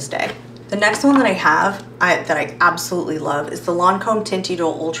is gonna stay. The next one that I have that I absolutely love is the Lancome Tinty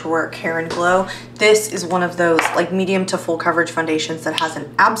Dull Ultra Wear Care and Glow. This is one of those like medium to full coverage foundations that has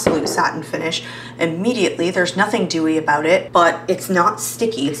an absolute satin finish immediately. There's nothing dewy about it, but it's not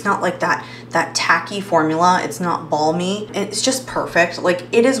sticky. It's not like that tacky formula. It's not balmy. It's just perfect. Like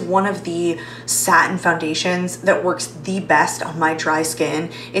it is one of the satin foundations that works the best on my dry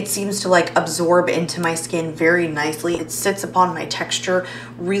skin. It seems to like absorb into my skin very nicely. It sits upon my texture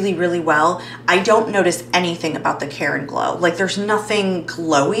really, really well. I don't notice anything about the Care and Glow. Like there's nothing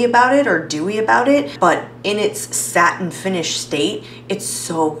glowy about it or dewy about it, but in its satin finish state, it's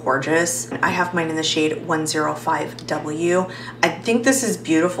so gorgeous. I have mine in the shade 105W. I think this is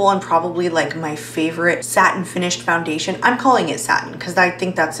beautiful and probably like my favorite satin finished foundation. I'm calling it satin because I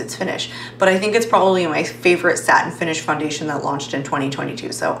think that's its finish, but I think it's probably my favorite satin finish foundation that launched in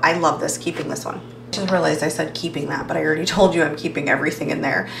 2022. So I love this, keeping this one. I just realized I said keeping that, but I already told you I'm keeping everything in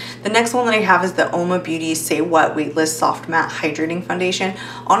there. The next one that I have is the Oma Beauty Say What Weightless Soft Matte Hydrating Foundation.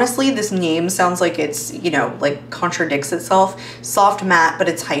 Honestly, this name sounds like it's, you know, like contradicts itself. Soft matte, but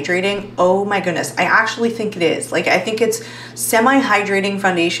it's hydrating. Oh my goodness, I actually think it is. Like I think it's semi-hydrating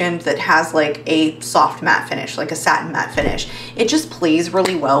foundation that has like a soft matte finish, like a satin matte finish. It just plays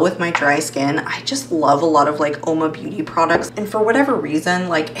really well with my dry skin. I just love a lot of like Oma Beauty products, and for whatever reason,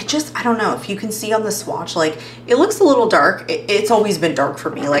 like it just, I don't know if you can see on on the swatch, like it looks a little dark. It's always been dark for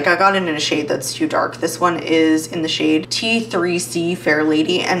me. Like I got it in a shade that's too dark. This one is in the shade T3C Fair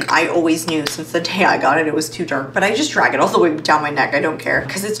Lady, and I always knew since the day I got it, it was too dark, but I just drag it all the way down my neck. I don't care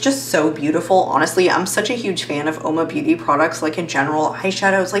because it's just so beautiful. Honestly, I'm such a huge fan of Oma Beauty products, like in general,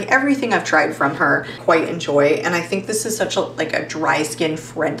 eyeshadows, like everything I've tried from her, quite enjoy. And I think this is such a like a dry skin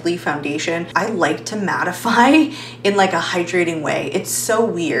friendly foundation. I like to mattify in like a hydrating way. It's so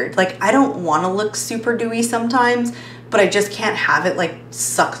weird. Like I don't want to look super dewy sometimes, but I just can't have it like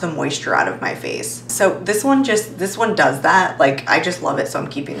suck the moisture out of my face. So this one does that. Like I just love it, so I'm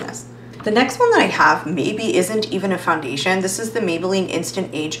keeping this. The next one that I have maybe isn't even a foundation. This is the Maybelline Instant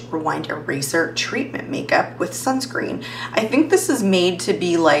Age Rewind Eraser Treatment Makeup with sunscreen. I think this is made to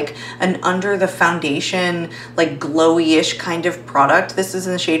be like an under the foundation, like glowy-ish kind of product. This is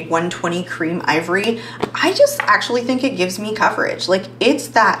in the shade 120 Cream Ivory. I just actually think it gives me coverage. Like it's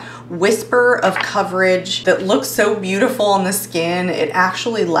that whisper of coverage that looks so beautiful on the skin. It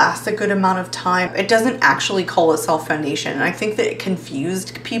actually lasts a good amount of time. It doesn't actually call itself foundation. And I think that it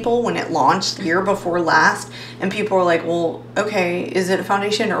confused people when it launched year before last, and people were like, well, okay, is it a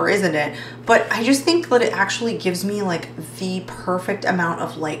foundation or isn't it? But I just think that it actually gives me like the perfect amount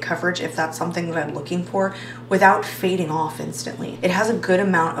of light coverage, if that's something that I'm looking for, without fading off instantly. It has a good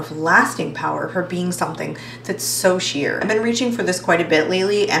amount of lasting power for being something that's so sheer. I've been reaching for this quite a bit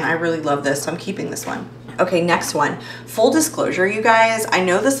lately, and I really love this, so I'm keeping this one. Okay, next one. Full disclosure, you guys, I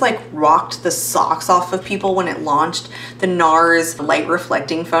know this like rocked the socks off of people when it launched, the NARS Light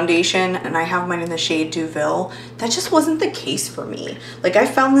Reflecting Foundation, and I have mine in the shade Deauville. That just wasn't the case for me. Like I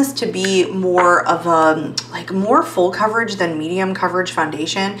found this to be more of a, like more full coverage than medium coverage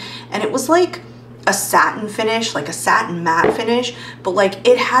foundation, and it was like a satin finish, like a satin matte finish, but like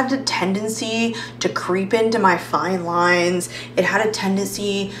it had a tendency to creep into my fine lines. It had a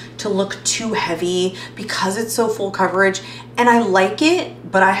tendency to look too heavy because it's so full coverage, and I like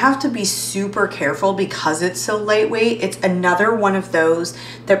it, but I have to be super careful because it's so lightweight. It's another one of those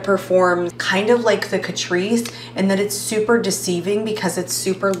that performs kind of like the Catrice, and that it's super deceiving because it's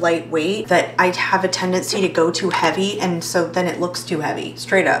super lightweight, that I have a tendency to go too heavy, and so then it looks too heavy,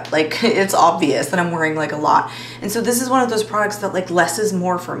 straight up. Like it's obvious that I'm wearing like a lot. And so this is one of those products that like less is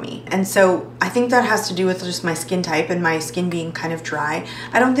more for me. And so I think that has to do with just my skin type and my skin being kind of dry.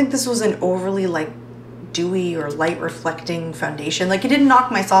 I don't think this was an overly like dewy or light reflecting foundation. Like it didn't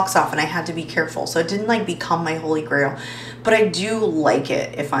knock my socks off, and I had to be careful, so it didn't like become my holy grail. But I do like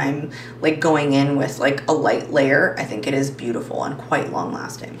it if I'm like going in with like a light layer. I think it is beautiful and quite long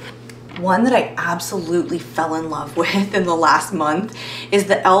lasting. One that I absolutely fell in love with in the last month is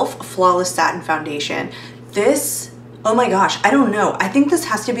the e.l.f. Flawless Satin Foundation. This, oh my gosh, I don't know. I think this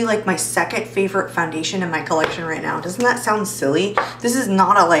has to be like my second favorite foundation in my collection right now. Doesn't that sound silly? This is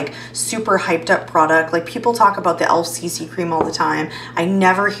not a like super hyped up product. Like people talk about the e.l.f. CC cream all the time. I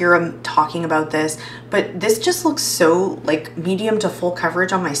never hear them talking about this, but this just looks so like medium to full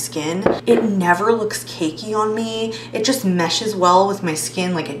coverage on my skin. It never looks cakey on me. It just meshes well with my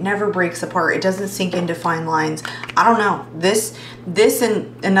skin. Like it never breaks apart. It doesn't sink into fine lines. I don't know. This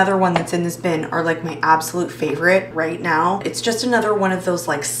and another one that's in this bin are like my absolute favorite right now. It's just another one of those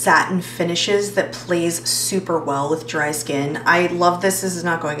like satin finishes that plays super well with dry skin. I love this. This is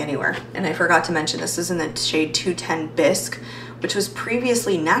not going anywhere. And I forgot to mention this is in the shade 210 Bisque, which was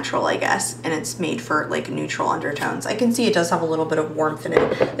previously natural, I guess, and it's made for like neutral undertones. I can see it does have a little bit of warmth in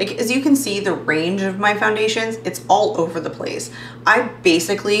it. Like, as you can see, the range of my foundations, it's all over the place. I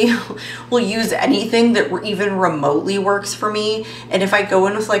basically will use anything that even remotely works for me, and if I go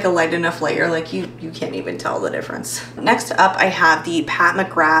in with like a light enough layer, like you can't even tell the difference. Next up, I have the Pat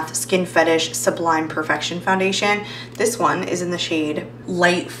McGrath Skin Fetish Sublime Perfection Foundation. This one is in the shade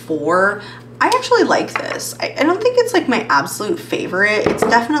Light 4. I actually like this. I don't think it's like my absolute favorite. It's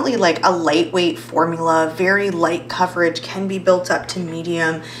definitely like a lightweight formula, very light coverage, can be built up to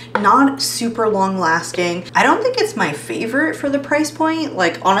medium, not super long lasting. I don't think it's my favorite for the price point.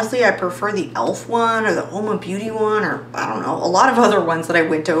 Like honestly, I prefer the e.l.f. one or the Oma Beauty one, or I don't know, a lot of other ones that I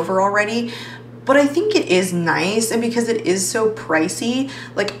went over already. But I think it is nice, and because it is so pricey,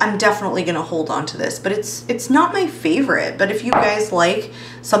 like I'm definitely gonna hold on to this, but it's not my favorite. But if you guys like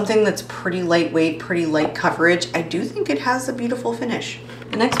something that's pretty lightweight, pretty light coverage, I do think it has a beautiful finish.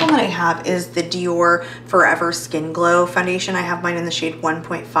 The next one that I have is the Dior Forever Skin Glow Foundation. I have mine in the shade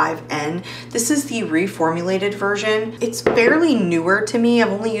 1.5N. This is the reformulated version. It's fairly newer to me.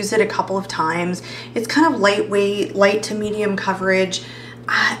 I've only used it a couple of times. It's kind of lightweight, light to medium coverage.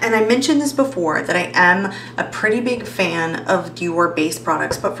 And I mentioned this before that I am a pretty big fan of Dior base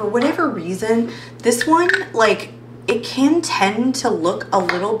products, but for whatever reason, this one, like, it can tend to look a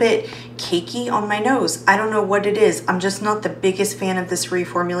little bit cakey on my nose. I don't know what it is. I'm just not the biggest fan of this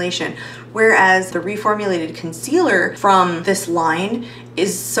reformulation. Whereas the reformulated concealer from this line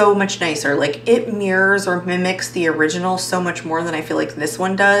is so much nicer. Like, it mirrors or mimics the original so much more than I feel like this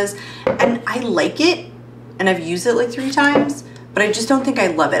one does. And I like it, and I've used it like 3 times, but I just don't think I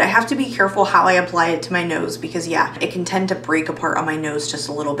love it. I have to be careful how I apply it to my nose because yeah, it can tend to break apart on my nose just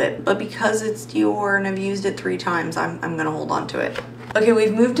a little bit. But because it's Dior and I've used it 3 times, I'm gonna hold on to it. Okay,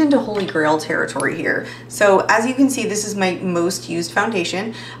 we've moved into Holy Grail territory here. So as you can see, this is my most used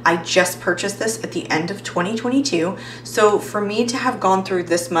foundation. I just purchased this at the end of 2022. So for me to have gone through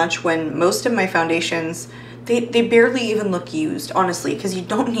this much when most of my foundations, they barely even look used, honestly, because you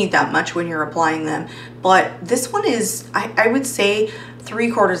don't need that much when you're applying them. But this one is, I would say,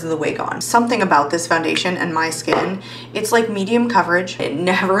 3/4 of the way gone. Something about this foundation and my skin, it's like medium coverage. It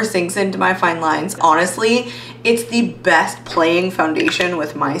never sinks into my fine lines. Honestly, it's the best playing foundation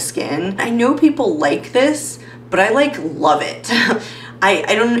with my skin. I know people like this, but I like love it.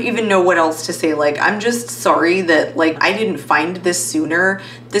 I don't even know what else to say. Like, I'm just sorry that like I didn't find this sooner.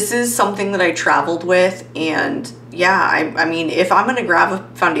 This is something that I traveled with, and yeah, I mean, if I'm gonna grab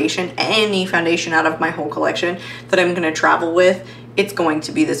a foundation, any foundation out of my whole collection that I'm gonna travel with, it's going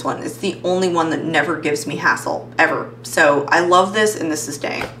to be this one. It's the only one that never gives me hassle, ever. So I love this, and this is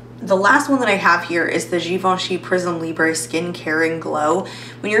staying. The last one that I have here is the Givenchy Prism Libre Skin Caring Glow.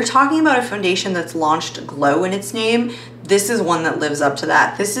 When you're talking about a foundation that's launched glow in its name, this is one that lives up to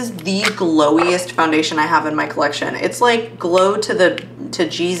that. This is the glowiest foundation I have in my collection. It's like glow to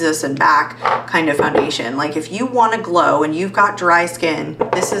Jesus and back kind of foundation. Like, if you want to glow and you've got dry skin,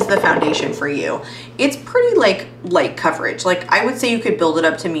 this is the foundation for you. It's pretty like light coverage. Like, I would say you could build it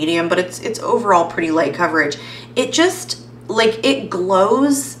up to medium, but it's overall pretty light coverage. It just, like, it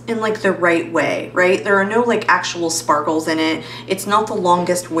glows in like the right way, right? There are no like actual sparkles in it. It's not the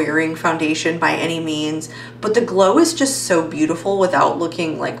longest wearing foundation by any means, but the glow is just so beautiful without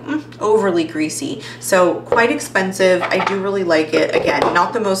looking like overly greasy. So quite expensive. I do really like it. Again,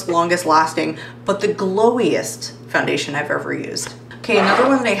 not the most longest lasting, but the glowiest foundation I've ever used. Okay, another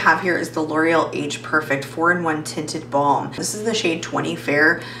one that I have here is the L'Oreal Age Perfect 4-in-1 Tinted Balm. This is the shade 20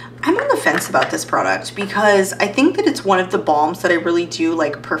 Fair. I'm on the fence about this product because I think that it's one of the balms that I really do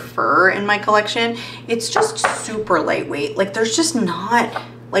like prefer in my collection. It's just super lightweight. Like, there's just not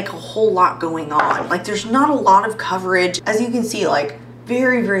like a whole lot going on. Like, there's not a lot of coverage. As you can see, like,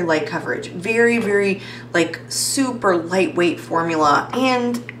 very, very light coverage, very, very like super lightweight formula.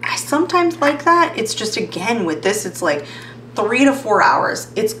 And I sometimes like that. It's just, again, with this, it's like 3 to 4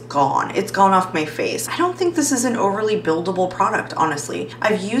 hours, it's gone. It's gone off my face. I don't think this is an overly buildable product, honestly.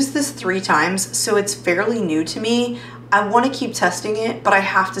 I've used this 3 times, so it's fairly new to me. I want to keep testing it, but I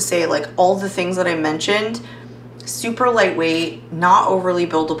have to say, like, all the things that I mentioned, super lightweight, not overly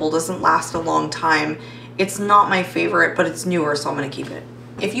buildable, doesn't last a long time. It's not my favorite, but it's newer, so I'm gonna keep it.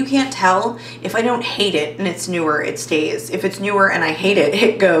 If you can't tell, if I don't hate it and it's newer, it stays. If it's newer and I hate it,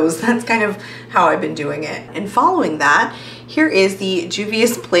 it goes. That's kind of how I've been doing it. And following that, here is the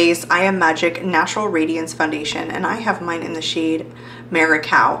Juvia's Place I Am Magic Natural Radiance Foundation, and I have mine in the shade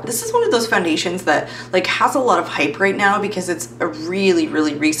Maracao. This is one of those foundations that like has a lot of hype right now because it's a really,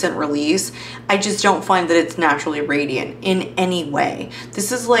 really recent release. I just don't find that it's naturally radiant in any way.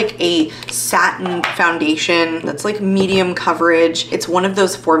 This is like a satin foundation that's like medium coverage. It's one of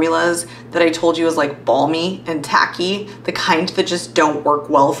those formulas that I told you is like balmy and tacky, the kind that just don't work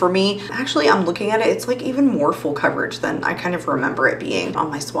well for me. Actually, I'm looking at it, it's like even more full coverage than I kind of remember it being on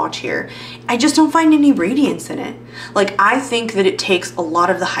my swatch here. I just don't find any radiance in it. Like, I think that it takes a lot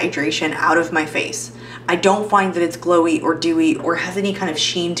of the hydration out of my face. I don't find that it's glowy or dewy or has any kind of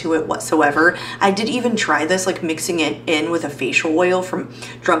sheen to it whatsoever. I did even try this, like mixing it in with a facial oil from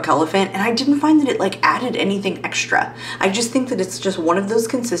Drunk Elephant, and I didn't find that it like added anything extra. I just think that it's just one of those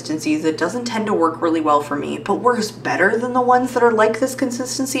consistencies that doesn't tend to work really well for me, but works better than the ones that are like this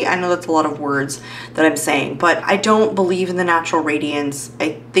consistency. I know that's a lot of words that I'm saying, but I don't believe in the natural radiance.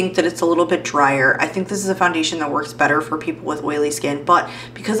 I think that it's a little bit drier. I think this is a foundation that works better for people with oily skin, but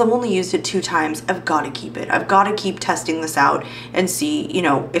because I've only used it 2 times, I've got to keep it. I've got to keep testing this out and see, you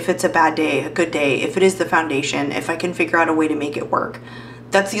know, if it's a bad day, a good day, if it is the foundation, if I can figure out a way to make it work.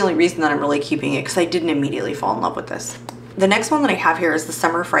 That's the only reason that I'm really keeping it, because I didn't immediately fall in love with this. The next one that I have here is the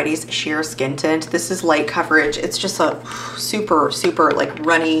Summer Fridays Sheer Skin Tint. This is light coverage. It's just a super, super like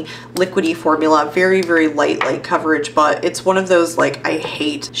runny, liquidy formula. Very, very light coverage, but it's one of those like I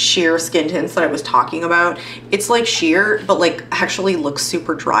hate sheer skin tints that I was talking about. It's like sheer, but like actually looks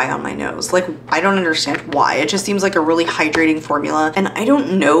super dry on my nose. Like I don't understand why. It just seems like a really hydrating formula, and I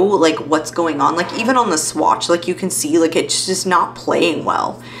don't know like what's going on. Like even on the swatch, like you can see like it's just not playing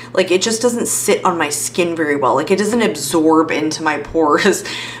well. Like it just doesn't sit on my skin very well. Like it doesn't absorb into my pores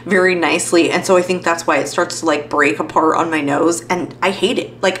very nicely. And so I think that's why it starts to like break apart on my nose, and I hate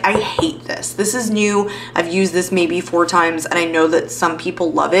it. Like I hate this. This is new. I've used this maybe 4 times, and I know that some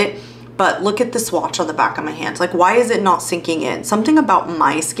people love it, but look at the swatch on the back of my hands. Like why is it not sinking in? Something about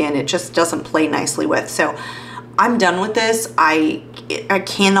my skin, it just doesn't play nicely with. So I'm done with this. I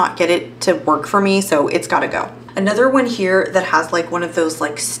cannot get it to work for me, so it's gotta go. Another one here that has like one of those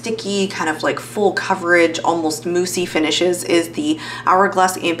like sticky kind of like full coverage, almost moussey finishes is the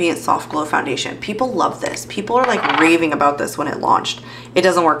Hourglass Ambient Soft Glow Foundation. People love this. People are like raving about this when it launched. It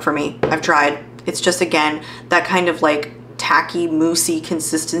doesn't work for me. I've tried. It's just, again, that kind of like tacky, moussey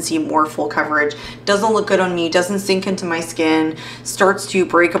consistency, more full coverage. Doesn't look good on me, doesn't sink into my skin, starts to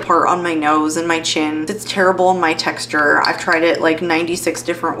break apart on my nose and my chin. It's terrible on my texture. I've tried it like 96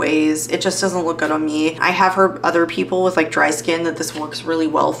 different ways. It just doesn't look good on me. I have heard other people with like dry skin that this works really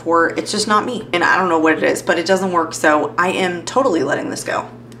well for. It's just not me. And I don't know what it is, but it doesn't work. So I am totally letting this go.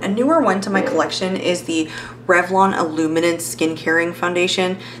 A newer one to my collection is the Revlon Illuminance Skin Caring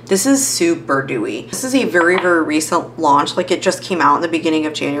Foundation. This is super dewy. This is a very, very recent launch. Like it just came out in the beginning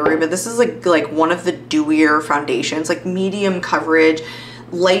of January, but this is like one of the dewier foundations, like medium coverage,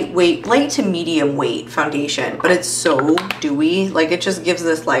 lightweight, light to medium weight foundation, but it's so dewy. Like it just gives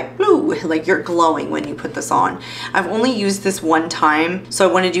this like, ooh, like you're glowing when you put this on. I've only used this one time, so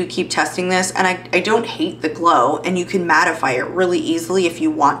I want to keep testing this, and I don't hate the glow, and you can mattify it really easily if you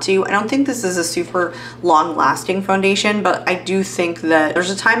want to. I don't think this is a super long lasting foundation, but I do think that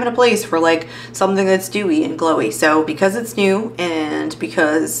there's a time and a place for like something that's dewy and glowy. So because it's new and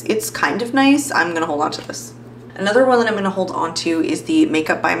because it's kind of nice, I'm gonna hold on to this. Another one that I'm going to hold on to is the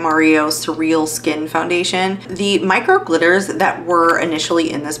Makeup by Mario Surreal Skin Foundation. The micro glitters that were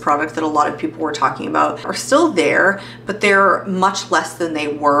initially in this product that a lot of people were talking about are still there, but they're much less than they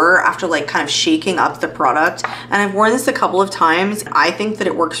were after like kind of shaking up the product. And I've worn this a couple of times. I think that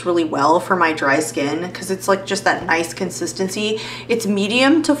it works really well for my dry skin because it's like just that nice consistency. It's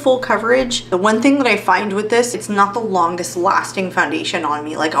medium to full coverage. The one thing that I find with this, it's not the longest lasting foundation on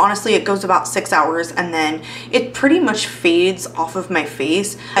me. Like honestly, it goes about 6 hours and then it pretty much fades off of my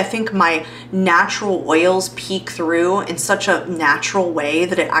face. I think my natural oils peek through in such a natural way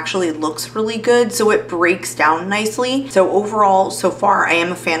that it actually looks really good, so it breaks down nicely. So overall, so far, I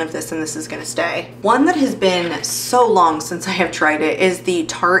am a fan of this, and this is gonna stay. One that has been so long since I have tried it is the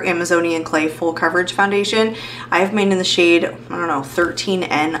Tarte Amazonian Clay Full Coverage Foundation. I have mine in the shade, I don't know,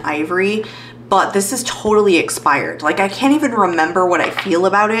 13N Ivory. But this is totally expired. Like I can't even remember what I feel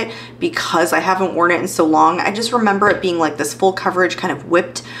about it because I haven't worn it in so long. I just remember it being like this full coverage kind of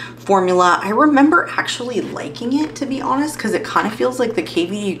whipped formula. I remember actually liking it, to be honest, because it kind of feels like the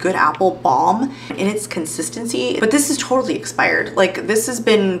KVD Good Apple Balm in its consistency, but this is totally expired. Like this has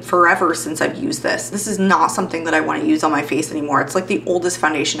been forever since I've used this. This is not something that I want to use on my face anymore. It's like the oldest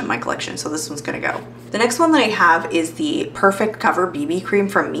foundation in my collection, so this one's gonna go. The next one that I have is the Perfect Cover BB Cream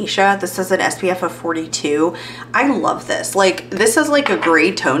from Misha. This has an SPF of 42. I love this. Like this has like a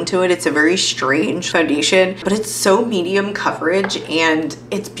gray tone to it. It's a very strange foundation, but it's so medium coverage and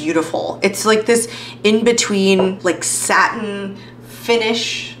it's beautiful. It's like this in between like satin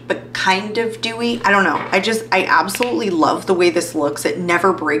finish, but kind of dewy. I don't know. I absolutely love the way this looks. It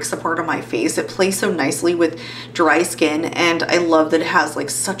never breaks apart on my face. It plays so nicely with dry skin, and I love that it has like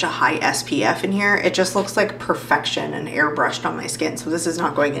such a high SPF in here. It just looks like perfection and airbrushed on my skin, so this is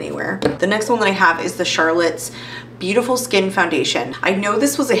not going anywhere. The next one that I have is the Charlotte's Beautiful Skin Foundation. I know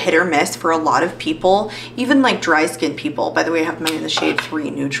this was a hit or miss for a lot of people, even like dry skin people. By the way, I have mine in the shade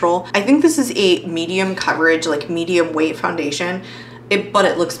 3 Neutral. I think this is a medium coverage, like medium weight foundation. But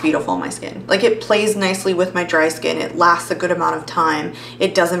it looks beautiful on my skin. Like it plays nicely with my dry skin. It lasts a good amount of time.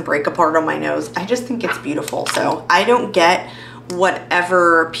 It doesn't break apart on my nose. I just think it's beautiful. So I don't get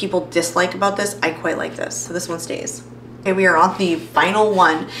whatever people dislike about this. I quite like this. So this one stays. Okay, we are on the final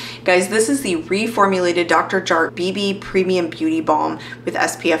one. Guys, this is the reformulated Dr. Jart BB Premium Beauty Balm with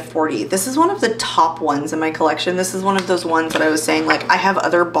SPF 40. This is one of the top ones in my collection. This is one of those ones that I was saying, like, I have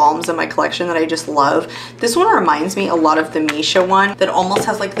other balms in my collection that I just love. This one reminds me a lot of the Misha one that almost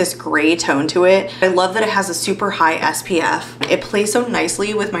has like this gray tone to it. I love that it has a super high SPF. It plays so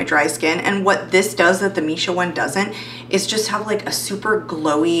nicely with my dry skin, and what this does that the Misha one doesn't is just have like a super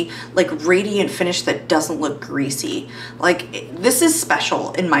glowy, like radiant finish that doesn't look greasy. Like, this is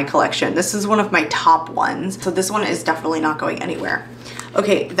special in my collection. This is one of my top ones. So this one is definitely not going anywhere.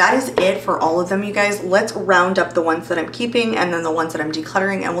 Okay, that is it for all of them, you guys. Let's round up the ones that I'm keeping and then the ones that I'm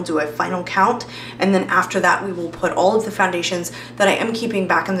decluttering, and we'll do a final count. And then after that, we will put all of the foundations that I am keeping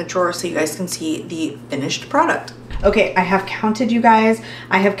back in the drawer so you guys can see the finished product. Okay, I have counted, you guys.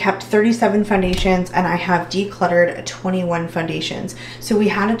 I have kept 37 foundations and I have decluttered 21 foundations. So we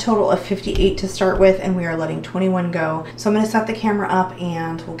had a total of 58 to start with, and we are letting 21 go. So I'm gonna set the camera up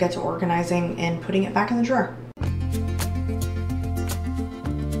and we'll get to organizing and putting it back in the drawer.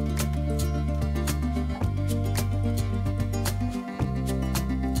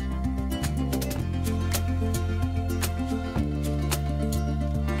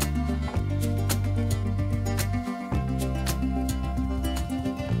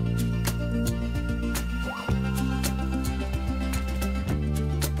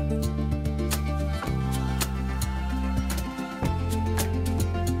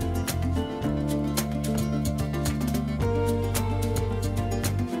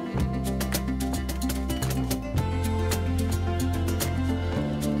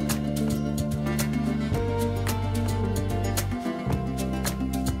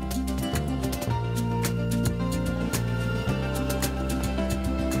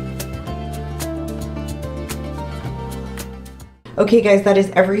 Okay guys, that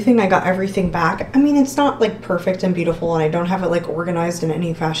is everything. I got everything back. I mean, it's not like perfect and beautiful, and I don't have it like organized in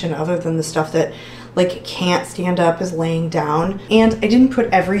any fashion other than the stuff that like can't stand up is laying down. And I didn't put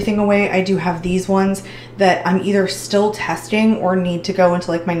everything away. I do have these ones that I'm either still testing or need to go into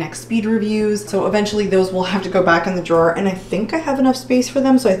like my next speed reviews. So eventually those will have to go back in the drawer, and I think I have enough space for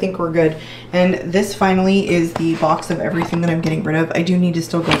them, so I think we're good. And this finally is the box of everything that I'm getting rid of. I do need to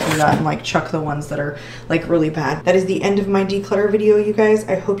still go through that and like chuck the ones that are like really bad. That is the end of my declutter video, you guys.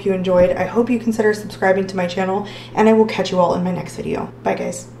 I hope you enjoyed. I hope you consider subscribing to my channel, and I will catch you all in my next video. Bye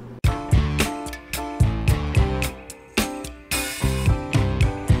guys.